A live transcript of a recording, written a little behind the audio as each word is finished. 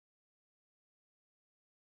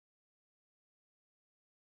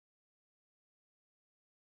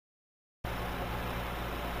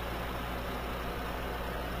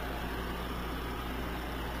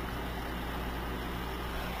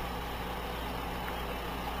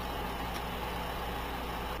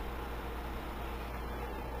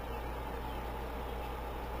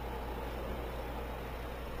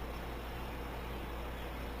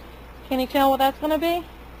Can you tell what that's going to be?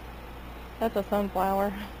 That's a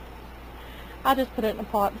sunflower. I'll just put it in a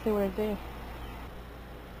pot and see what it do.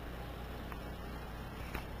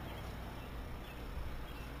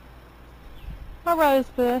 A rose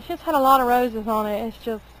bush. It's had a lot of roses on it. It's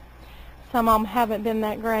just some of them haven't been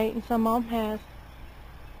that great and some of them has.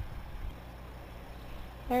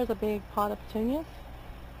 There's a big pot of petunias.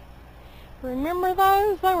 Remember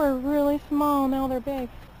those? They were really small. Now they're big.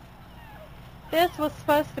 This was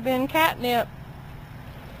supposed to have been catnip,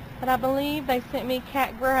 but I believe they sent me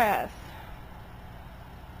cat grass.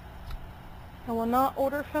 I will not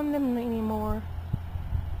order from them anymore.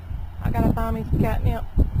 I gotta find me some catnip.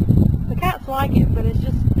 The cats like it, but it's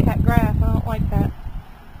just cat grass. I don't like that.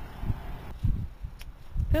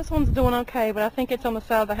 This one's doing okay, but I think it's on the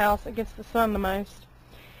side of the house that gets the sun the most.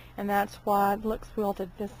 And that's why it looks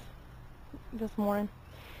wilted this morning.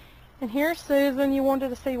 And here's Susan. You wanted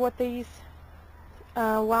to see what these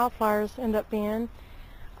wildflowers end up being.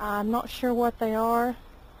 I'm not sure what they are,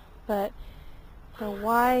 but they're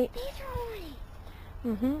white.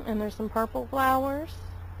 And there's some purple flowers.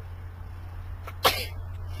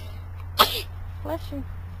 Bless you.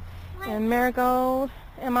 And marigold.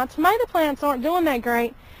 And my tomato plants aren't doing that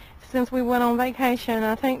great since we went on vacation.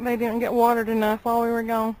 I think they didn't get watered enough while we were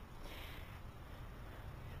gone.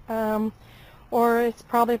 Or it's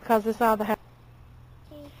probably because it's out of the house.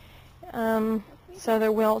 So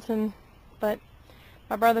they're wilting. But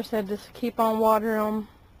my brother said just keep on watering them,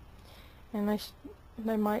 and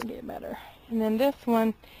they might get better. And then this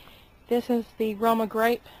one, this is the Roma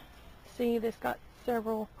grape. See, this got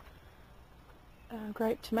several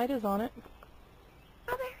grape tomatoes on it.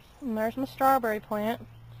 And there's my strawberry plant.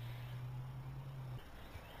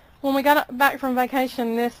 When we got back from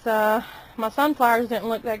vacation, my sunflowers didn't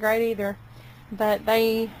look that great either, but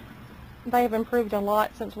they have improved a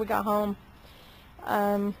lot since we got home.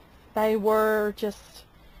 They were just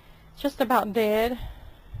about dead,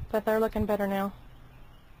 but they're looking better now.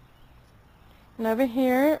 And over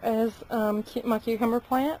here is my cucumber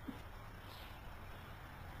plant.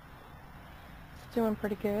 It's doing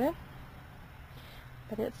pretty good,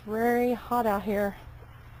 but it's very hot out here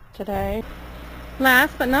today.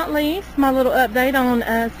 Last but not least, my little update on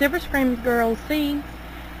Silver Scream Girl seeds.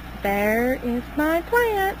 There is my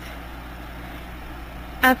plant.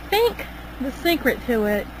 I think the secret to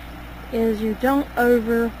it is you don't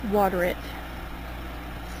over water it,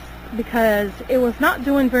 because it was not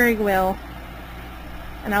doing very well,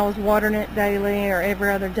 and I was watering it daily or every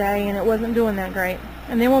other day, and it wasn't doing that great.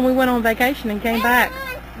 And then when we went on vacation and came back,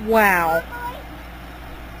 wow,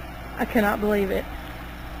 I cannot believe it.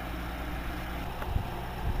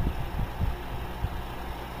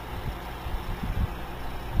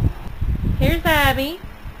 Here's Abby.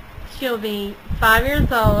 She'll be 5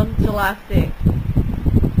 years old July 6th.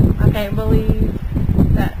 I can't believe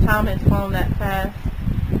that time has flown that fast.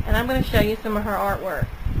 And I'm going to show you some of her artwork.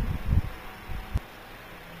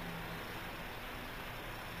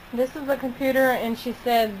 This is the computer, and she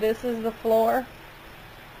said this is the floor.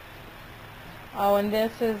 Oh, and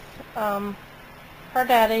this is her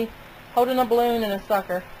daddy holding a balloon and a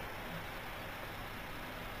sucker.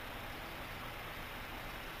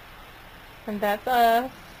 And that's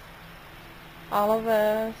us. All of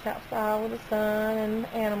us outside with the sun and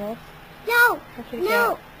animals. No,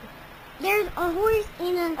 no. There's a horse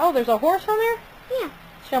and a... Oh, there's a horse on there? Yeah.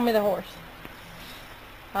 Show me the horse.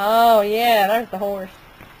 Oh, yeah, there's the horse.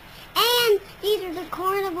 And these are the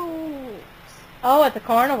carnivals. Oh, at the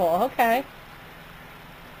carnival. Okay.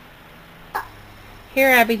 Here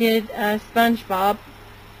Abby did SpongeBob.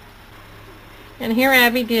 And here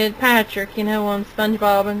Abby did Patrick, you know, on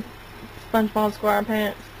SpongeBob and SpongeBob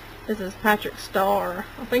SquarePants. This is Patrick Star.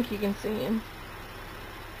 I think you can see him.